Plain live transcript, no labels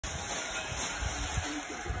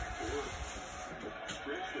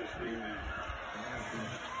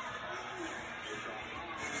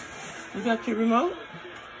You got your remote?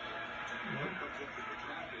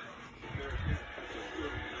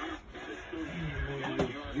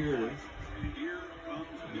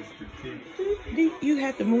 You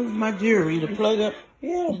have to move my jewelry to plug up.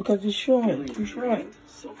 Yeah, because it's short. It's short.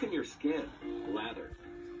 Soak in your skin. Lather.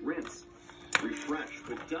 Rinse. Refresh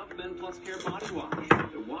with Dove Men Plus Care Body Wash.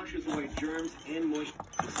 It washes away germs and moisture.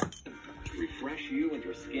 Refresh you and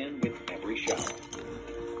your skin with every shower.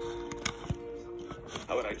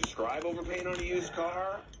 How would I describe overpaying on a used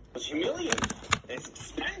car? It's humiliating. It's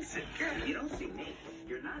expensive. Girl, you don't see me.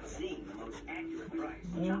 You're not seeing the most accurate price.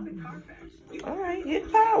 Shop at Carfax. All right,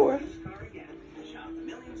 get power. Car again. Shop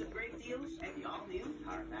millions of great deals at the all-new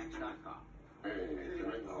Carfax.com.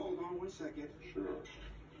 Hold on 1 second. Sure.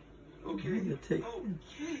 Okay. Okay.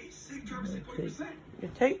 Safe driver, save 40%.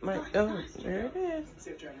 Your tape might go. There it is.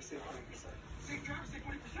 Safe driver, save 40%. Safe driver, save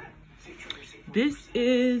 40%. Safe driver, save 40%. This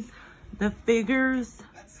is the figures.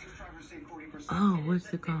 That's safe driver, save 40%. Oh,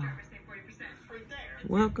 what's it called? Right there.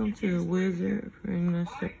 Welcome to the Wizard.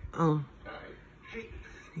 Oh.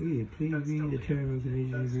 Yeah, please read the terms and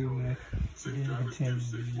conditions agreement. It is intended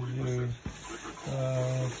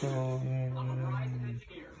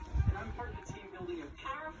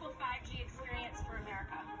Powerful 5G experience for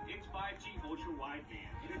America. It's 5G ultra wideband,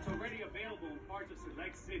 and it's already available in parts of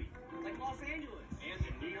select cities, like Los Angeles and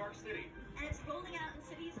in New York City. And it's rolling out in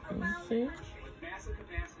cities around See? the country. With massive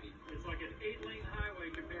capacity, it's like an 8-lane highway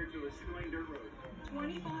compared to a 2-lane dirt road.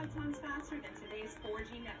 25 times faster than today's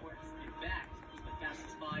 4G networks. In fact, it's the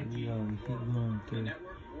fastest 5G Yeah, in the keep world. going The through.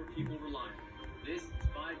 network more people rely on. This is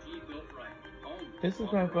 5G built right. Home. This is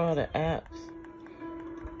like all the apps.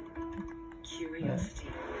 Curiosity.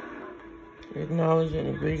 Acknowledge and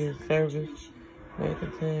agree to service. May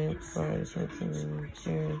contain prior attention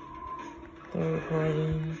care. Third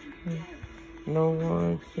party. No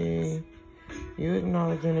warranty. You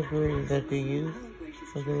acknowledge and agree that the use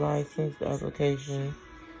of the licensed application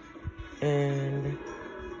and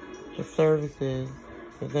the services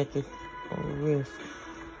is at your own risk.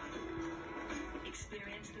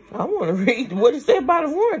 I want to read what it said about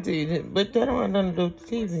the warranty, but that don't have nothing to do with the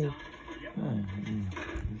TV.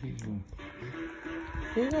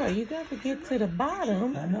 Yeah, you got to get to the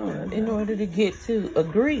bottom in order to get to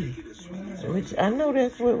agree, which I know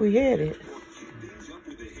that's what we headed.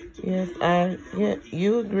 Yes,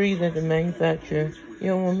 you agree that the manufacturer, you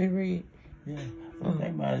don't want me to read? Yeah.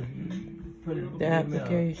 The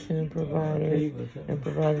application providers and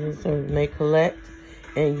providers of service may collect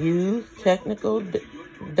and use technical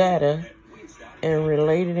data and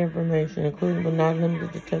related information, including but not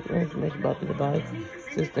limited to technical information about the device,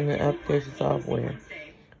 system, and application software.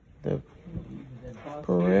 The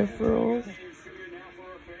peripherals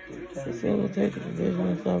facilitate the provision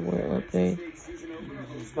of software updates.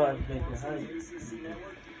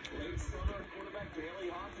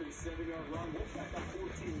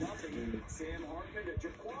 Sam Hartman to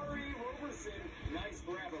Ja'Quari Roberson. Nice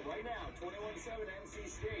grabber right now. 21-7 NC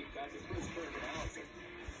State. Back to Chris Burke and Allison.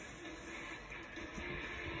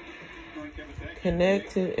 Connect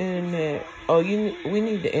to internet. Oh, we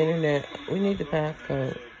need the internet. We need the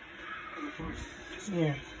passcode.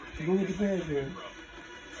 Yeah. Go with the password.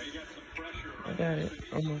 I got it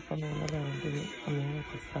on my phone. I gotta do it. I have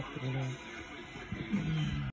to stop it again.